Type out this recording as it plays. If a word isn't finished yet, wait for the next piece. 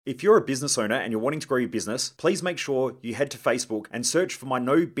If you're a business owner and you're wanting to grow your business, please make sure you head to Facebook and search for my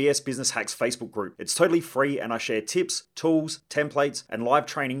No BS Business Hacks Facebook group. It's totally free and I share tips, tools, templates, and live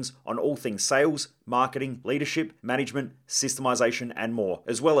trainings on all things sales, marketing, leadership, management, systemization, and more,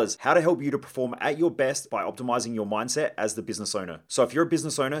 as well as how to help you to perform at your best by optimizing your mindset as the business owner. So if you're a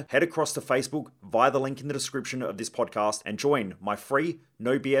business owner, head across to Facebook via the link in the description of this podcast and join my free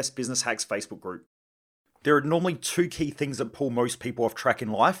No BS Business Hacks Facebook group. There are normally two key things that pull most people off track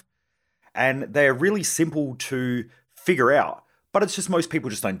in life, and they're really simple to figure out, but it's just most people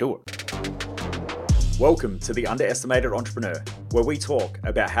just don't do it. Welcome to The Underestimated Entrepreneur, where we talk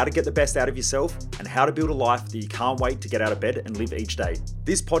about how to get the best out of yourself and how to build a life that you can't wait to get out of bed and live each day.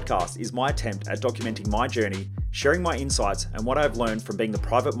 This podcast is my attempt at documenting my journey, sharing my insights and what I've learned from being the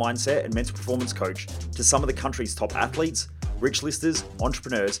private mindset and mental performance coach to some of the country's top athletes, rich listers,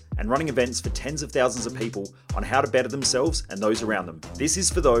 entrepreneurs, and running events for tens of thousands of people on how to better themselves and those around them. This is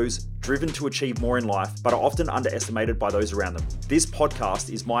for those driven to achieve more in life, but are often underestimated by those around them. This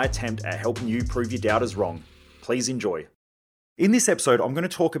podcast is my attempt at helping you prove your doubters wrong. Please enjoy. In this episode, I'm going to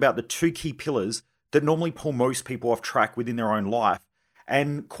talk about the two key pillars that normally pull most people off track within their own life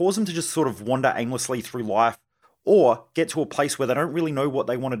and cause them to just sort of wander aimlessly through life or get to a place where they don't really know what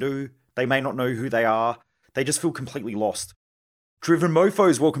they want to do. They may not know who they are. They just feel completely lost. Driven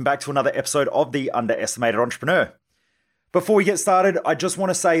Mofos, welcome back to another episode of The Underestimated Entrepreneur. Before we get started, I just want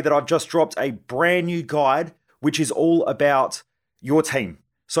to say that I've just dropped a brand new guide, which is all about your team.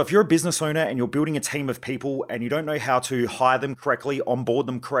 So if you're a business owner and you're building a team of people and you don't know how to hire them correctly, onboard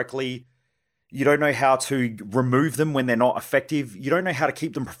them correctly, you don't know how to remove them when they're not effective, you don't know how to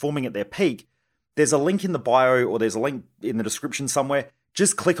keep them performing at their peak, there's a link in the bio or there's a link in the description somewhere.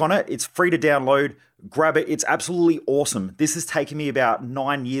 Just click on it. It's free to download. Grab it. It's absolutely awesome. This has taken me about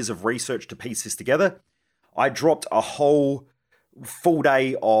 9 years of research to piece this together. I dropped a whole full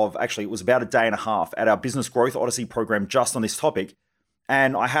day of, actually, it was about a day and a half at our Business Growth Odyssey program just on this topic.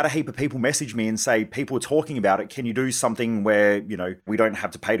 And I had a heap of people message me and say, people are talking about it. Can you do something where, we don't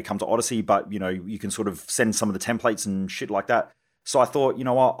have to pay to come to Odyssey, but, you can sort of send some of the templates and shit like that. So I thought, you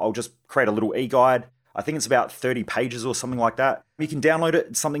know what, I'll just create a little e-guide. I think it's about 30 pages or something like that. You can download it.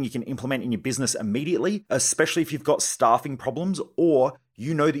 It's something you can implement in your business immediately, especially if you've got staffing problems or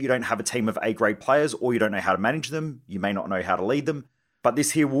you know that you don't have a team of A-grade players or you don't know how to manage them. You may not know how to lead them, but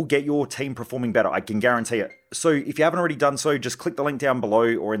this here will get your team performing better. I can guarantee it. So if you haven't already done so, just click the link down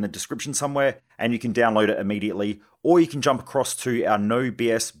below or in the description somewhere and you can download it immediately. Or you can jump across to our No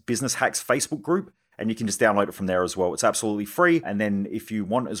BS Business Hacks Facebook group and you can just download it from there as well. It's absolutely free. And then if you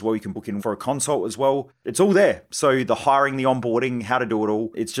want as well, you can book in for a consult as well. It's all there. So the hiring, the onboarding, how to do it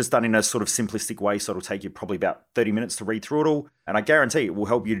all, it's just done in a sort of simplistic way. So it'll take you probably about 30 minutes to read through it all. And I guarantee it will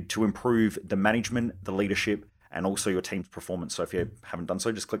help you to improve the management, the leadership, and also your team's performance. So if you haven't done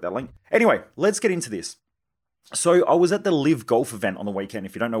so, just click that link. Anyway, let's get into this. So I was at the Live Golf event on the weekend.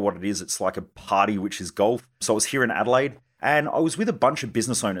 If you don't know what it is, it's like a party, which is golf. So I was here in Adelaide and I was with a bunch of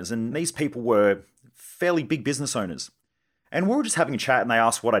business owners and these people were fairly big business owners. And we were just having a chat and they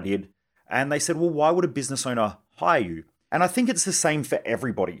asked what I did. And they said, well, why would a business owner hire you? And I think it's the same for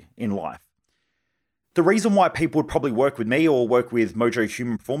everybody in life. The reason why people would probably work with me or work with Mojo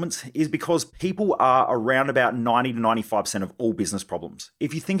Human Performance is because people are around about 90 to 95% of all business problems.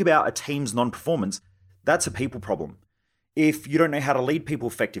 If you think about a team's non-performance, that's a people problem. If you don't know how to lead people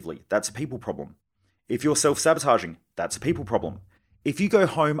effectively, that's a people problem. If you're self-sabotaging, that's a people problem. If you go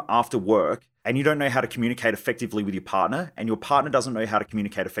home after work and you don't know how to communicate effectively with your partner and your partner doesn't know how to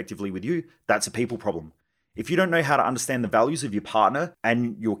communicate effectively with you, that's a people problem. If you don't know how to understand the values of your partner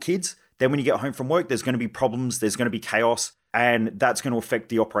and your kids, then when you get home from work, there's going to be problems, there's going to be chaos, and that's going to affect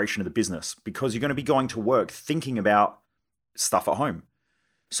the operation of the business because you're going to be going to work thinking about stuff at home.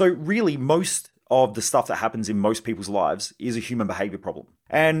 So really, most of the stuff that happens in most people's lives is a human behavior problem.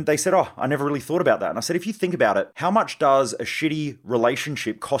 And they said, I never really thought about that. And I said, if you think about it, how much does a shitty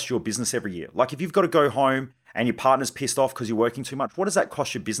relationship cost your business every year? Like if you've got to go home and your partner's pissed off because you're working too much, what does that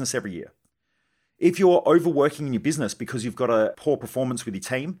cost your business every year? If you're overworking in your business because you've got a poor performance with your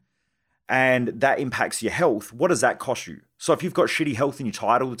team and that impacts your health, what does that cost you? So if you've got shitty health and you're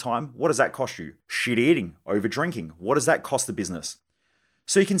tired all the time, what does that cost you? Shit eating, over drinking, what does that cost the business?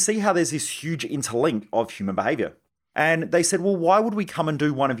 So you can see how there's this huge interlink of human behavior. And they said, well, why would we come and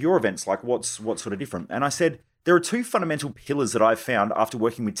do one of your events? Like what's sort of different? And I said, there are two fundamental pillars that I've found after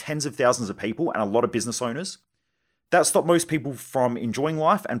working with tens of thousands of people and a lot of business owners that stop most people from enjoying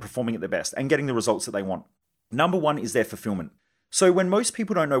life and performing at their best and getting the results that they want. Number one is their fulfillment. So when most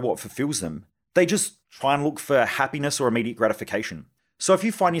people don't know what fulfills them, they just try and look for happiness or immediate gratification. So if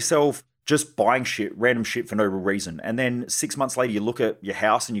you find yourself just buying shit, random shit for no real reason. And then 6 months later, you look at your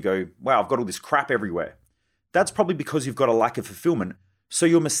house and you go, wow, I've got all this crap everywhere. That's probably because you've got a lack of fulfillment. So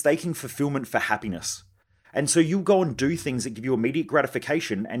you're mistaking fulfillment for happiness. And so you go and do things that give you immediate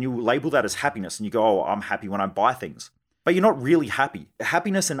gratification and you label that as happiness. And you go, oh, I'm happy when I buy things. But you're not really happy.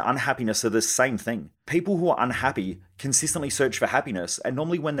 Happiness and unhappiness are the same thing. People who are unhappy consistently search for happiness. And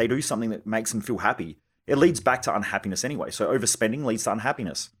normally when they do something that makes them feel happy, it leads back to unhappiness anyway. So overspending leads to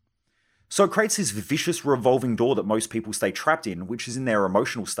unhappiness. So it creates this vicious revolving door that most people stay trapped in, which is in their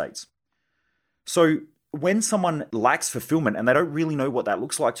emotional states. So when someone lacks fulfillment and they don't really know what that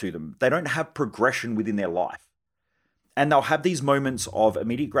looks like to them, they don't have progression within their life. And they'll have these moments of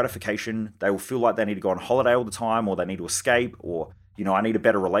immediate gratification. They will feel like they need to go on holiday all the time, or they need to escape, or, I need a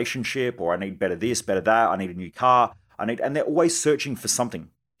better relationship, or I need better this, better that, I need a new car, and they're always searching for something.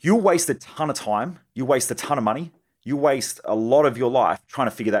 You'll waste a ton of time, you waste a ton of money, you waste a lot of your life trying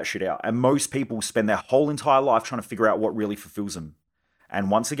to figure that shit out. And most people spend their whole entire life trying to figure out what really fulfills them. And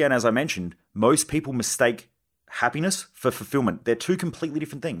once again, as I mentioned, most people mistake happiness for fulfillment. They're two completely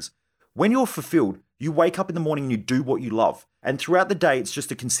different things. When you're fulfilled, you wake up in the morning and you do what you love. And throughout the day, it's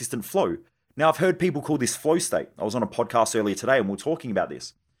just a consistent flow. Now, I've heard people call this flow state. I was on a podcast earlier today and we were talking about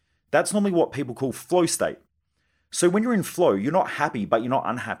this. That's normally what people call flow state. So when you're in flow, you're not happy, but you're not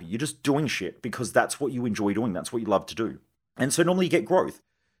unhappy. You're just doing shit because that's what you enjoy doing. That's what you love to do. And so normally you get growth.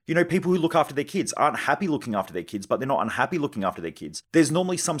 People who look after their kids aren't happy looking after their kids, but they're not unhappy looking after their kids. There's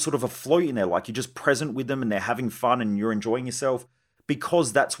normally some sort of a flow in there, like you're just present with them and they're having fun and you're enjoying yourself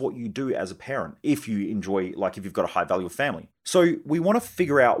because that's what you do as a parent if you enjoy, like if you've got a high value of family. So we want to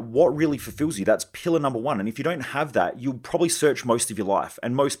figure out what really fulfills you. That's pillar number one. And if you don't have that, you'll probably search most of your life.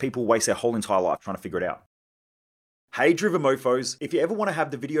 And most people waste their whole entire life trying to figure it out. Hey Driven Mofos, if you ever want to have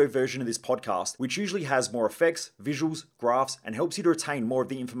the video version of this podcast, which usually has more effects, visuals, graphs, and helps you to retain more of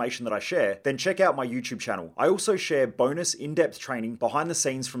the information that I share, then check out my YouTube channel. I also share bonus in-depth training behind the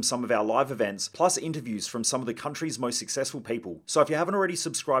scenes from some of our live events, plus interviews from some of the country's most successful people. So if you haven't already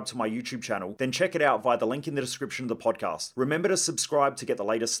subscribed to my YouTube channel, then check it out via the link in the description of the podcast. Remember to subscribe to get the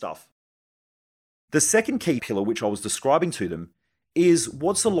latest stuff. The second key pillar, which I was describing to them, is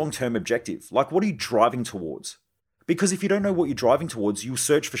what's the long-term objective? Like, what are you driving towards? Because if you don't know what you're driving towards, you'll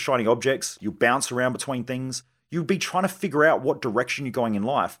search for shiny objects, you'll bounce around between things, you'll be trying to figure out what direction you're going in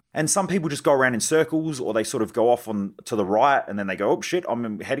life. And some people just go around in circles, or they sort of go off to the right and then they go, oh shit,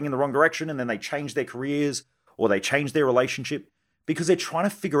 I'm heading in the wrong direction. And then they change their careers or they change their relationship because they're trying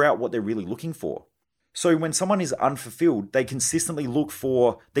to figure out what they're really looking for. So when someone is unfulfilled, they consistently look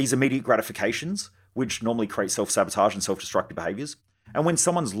for these immediate gratifications, which normally create self-sabotage and self-destructive behaviors. And when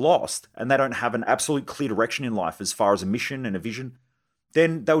someone's lost and they don't have an absolute clear direction in life as far as a mission and a vision,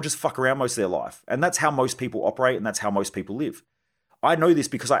 then they'll just fuck around most of their life. And that's how most people operate and that's how most people live. I know this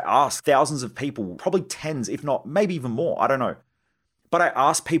because I ask thousands of people, probably tens, if not maybe even more, I don't know. But I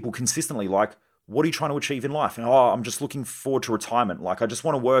ask people consistently, like, what are you trying to achieve in life? And I'm just looking forward to retirement. Like, I just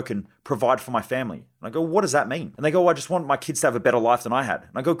want to work and provide for my family. And I go, what does that mean? And they go, I just want my kids to have a better life than I had.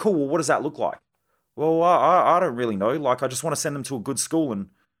 And I go, cool, well, what does that look like? Well, I don't really know. Like, I just want to send them to a good school and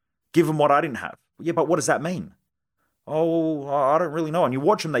give them what I didn't have. Yeah, but what does that mean? Oh, I don't really know. And you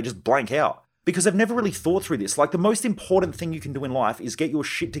watch them, they just blank out because they've never really thought through this. Like, the most important thing you can do in life is get your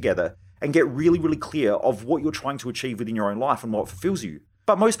shit together and get really, really clear of what you're trying to achieve within your own life and what fulfills you.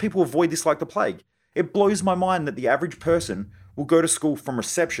 But most people avoid this like the plague. It blows my mind that the average person will go to school from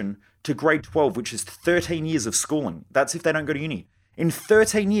reception to grade 12, which is 13 years of schooling. That's if they don't go to uni. In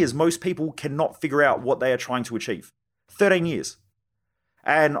 13 years, most people cannot figure out what they are trying to achieve. 13 years.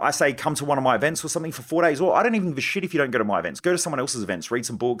 And I say, come to one of my events or something for 4 days. Or I don't even give a shit if you don't go to my events. Go to someone else's events, read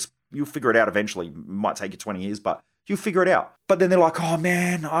some books. You'll figure it out eventually. It might take you 20 years, but you'll figure it out. But then they're like, oh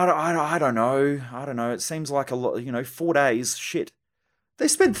man, I don't know. I don't know. It seems like a lot, 4 days, shit. They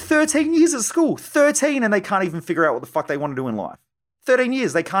spent 13 years at school. 13, and they can't even figure out what the fuck they want to do in life. 13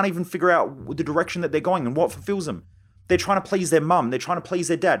 years, they can't even figure out the direction that they're going and what fulfills them. They're trying to please their mum. They're trying to please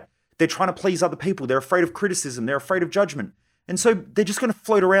their dad. They're trying to please other people. They're afraid of criticism. They're afraid of judgment. And so they're just going to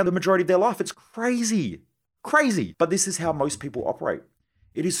float around the majority of their life. It's crazy. Crazy. But this is how most people operate.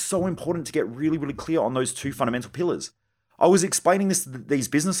 It is so important to get really, really clear on those two fundamental pillars. I was explaining this to these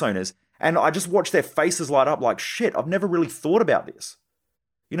business owners, and I just watched their faces light up like, shit, I've never really thought about this.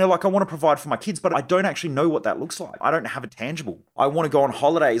 Like, I want to provide for my kids, but I don't actually know what that looks like. I don't have it tangible. I want to go on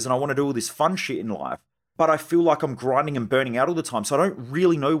holidays and I want to do all this fun shit in life. But I feel like I'm grinding and burning out all the time. So I don't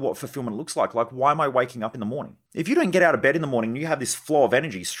really know what fulfillment looks like. Like, why am I waking up in the morning? If you don't get out of bed in the morning and you have this flow of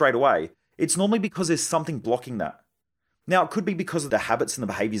energy straight away, it's normally because there's something blocking that. Now, it could be because of the habits and the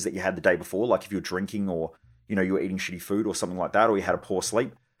behaviors that you had the day before. Like if you're drinking or, you were eating shitty food or something like that, or you had a poor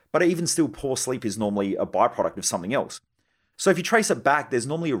sleep. But even still, poor sleep is normally a byproduct of something else. So if you trace it back, there's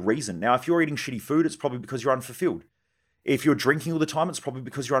normally a reason. Now, if you're eating shitty food, it's probably because you're unfulfilled. If you're drinking all the time, it's probably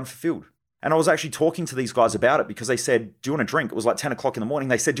because you're unfulfilled. And I was actually talking to these guys about it because they said, do you want a drink? It was like 10 o'clock in the morning.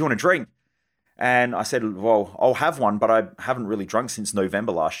 They said, do you want a drink? And I said, well, I'll have one, but I haven't really drunk since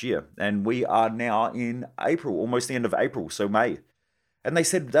November last year. And we are now in April, almost the end of April, so May. And they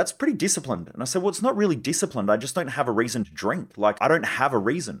said, that's pretty disciplined. And I said, well, it's not really disciplined. I just don't have a reason to drink. Like, I don't have a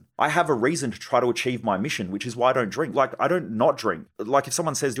reason. I have a reason to try to achieve my mission, which is why I don't drink. Like, I don't not drink. Like, if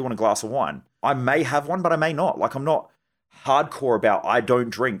someone says, do you want a glass of wine? I may have one, but I may not. Like, I'm not hardcore about I don't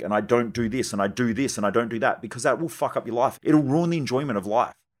drink and I don't do this and I do this and I don't do that, because that will fuck up your life. It'll ruin the enjoyment of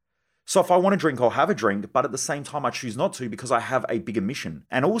life. So if I want to drink, I'll have a drink, but at the same time, I choose not to because I have a bigger mission.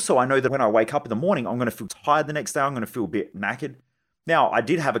 And also, I know that when I wake up in the morning, I'm going to feel tired the next day. I'm going to feel a bit knackered. Now, I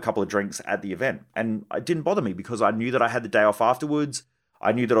did have a couple of drinks at the event and it didn't bother me because I knew that I had the day off afterwards.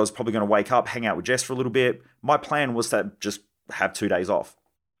 I knew that I was probably going to wake up, hang out with Jess for a little bit. My plan was to just have 2 days off,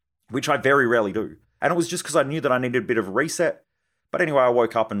 which I very rarely do. And it was just because I knew that I needed a bit of a reset. But anyway, I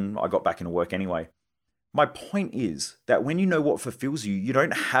woke up and I got back into work anyway. My point is that when you know what fulfills you, you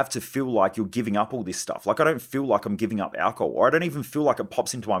don't have to feel like you're giving up all this stuff. Like, I don't feel like I'm giving up alcohol, or I don't even feel like it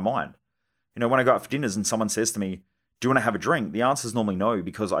pops into my mind. You know, when I go out for dinners and someone says to me, do you want to have a drink? The answer is normally no,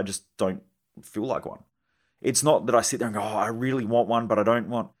 because I just don't feel like one. It's not that I sit there and go, oh, I really want one, but I don't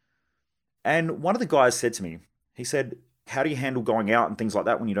want. And one of the guys said to me, he said, how do you handle going out and things like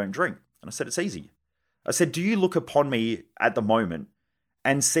that when you don't drink? And I said, it's easy. I said, do you look upon me at the moment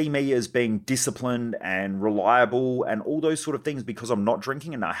and see me as being disciplined and reliable and all those sort of things because I'm not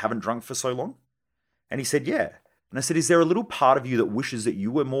drinking and I haven't drunk for so long? And he said, yeah. And I said, is there a little part of you that wishes that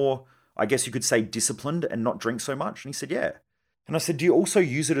you were more, I guess you could say, disciplined and not drink so much? And he said, yeah. And I said, do you also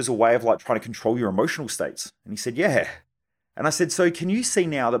use it as a way of like trying to control your emotional states? And he said, yeah. And I said, so can you see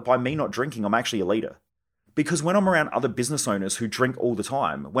now that by me not drinking, I'm actually a leader? Because when I'm around other business owners who drink all the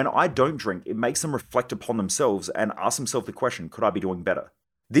time, when I don't drink, it makes them reflect upon themselves and ask themselves the question, could I be doing better?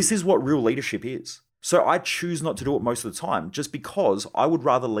 This is what real leadership is. So I choose not to do it most of the time just because I would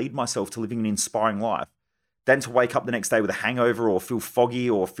rather lead myself to living an inspiring life than to wake up the next day with a hangover or feel foggy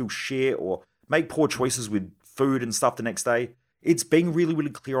or feel shit or make poor choices with food and stuff the next day. It's being really, really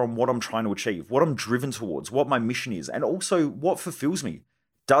clear on what I'm trying to achieve, what I'm driven towards, what my mission is, and also what fulfills me.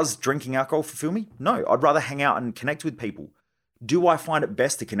 Does drinking alcohol fulfill me? No, I'd rather hang out and connect with people. Do I find it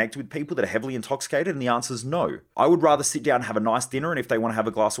best to connect with people that are heavily intoxicated? And the answer is no. I would rather sit down and have a nice dinner, and if they want to have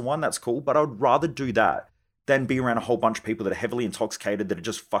a glass of wine, that's cool, but I would rather do that than be around a whole bunch of people that are heavily intoxicated, that are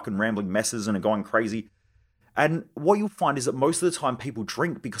just fucking rambling messes and are going crazy. And what you'll find is that most of the time people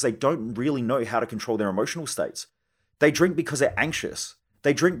drink because they don't really know how to control their emotional states. They drink because they're anxious.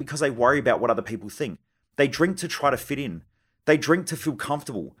 They drink because they worry about what other people think. They drink to try to fit in. They drink to feel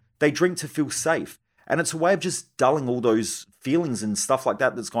comfortable. They drink to feel safe. And it's a way of just dulling all those feelings and stuff like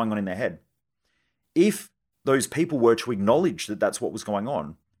that that's going on in their head. If those people were to acknowledge that that's what was going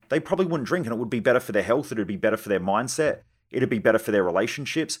on, they probably wouldn't drink, and it would be better for their health. It would be better for their mindset. It'd be better for their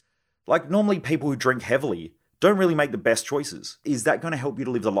relationships. Like, normally people who drink heavily don't really make the best choices. Is that going to help you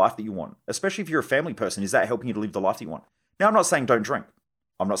to live the life that you want? Especially if you're a family person, is that helping you to live the life that you want? Now, I'm not saying don't drink.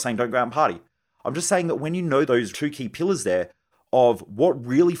 I'm not saying don't go out and party. I'm just saying that when you know those two key pillars there of what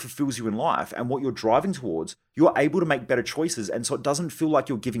really fulfills you in life and what you're driving towards, you're able to make better choices. And so it doesn't feel like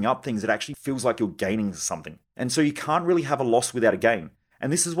you're giving up things. It actually feels like you're gaining something. And so you can't really have a loss without a gain.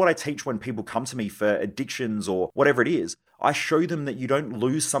 And this is what I teach when people come to me for addictions or whatever it is. I show them that you don't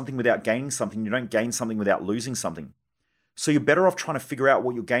lose something without gaining something. You don't gain something without losing something. So you're better off trying to figure out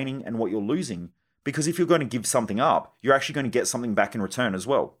what you're gaining and what you're losing, because if you're going to give something up, you're actually going to get something back in return as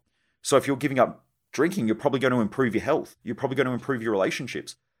well. So if you're giving up drinking, you're probably going to improve your health. You're probably going to improve your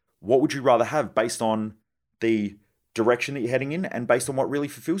relationships. What would you rather have based on the direction that you're heading in and based on what really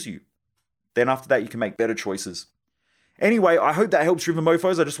fulfills you? Then after that, you can make better choices. Anyway, I hope that helps Driven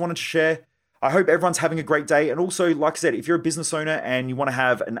Mofos. I just wanted to share. I hope everyone's having a great day. And also, like I said, if you're a business owner and you want to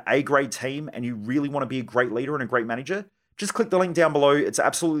have an A-grade team and you really want to be a great leader and a great manager, just click the link down below. It's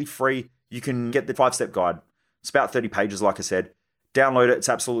absolutely free. You can get the 5-step guide. It's about 30 pages, like I said. Download it. It's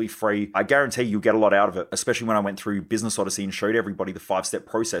absolutely free. I guarantee you'll get a lot out of it, especially when I went through Business Odyssey and showed everybody the 5-step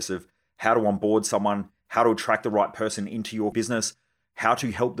process of how to onboard someone, how to attract the right person into your business, how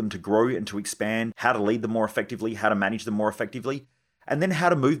to help them to grow and to expand, how to lead them more effectively, how to manage them more effectively, and then how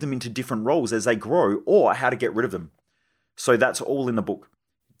to move them into different roles as they grow, or how to get rid of them. So that's all in the book.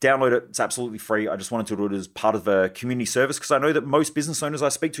 Download it. It's absolutely free. I just wanted to do it as part of a community service because I know that most business owners I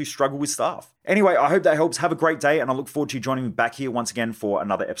speak to struggle with staff. Anyway, I hope that helps. Have a great day, and I look forward to you joining me back here once again for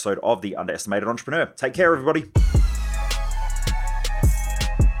another episode of The Underestimated Entrepreneur. Take care, everybody.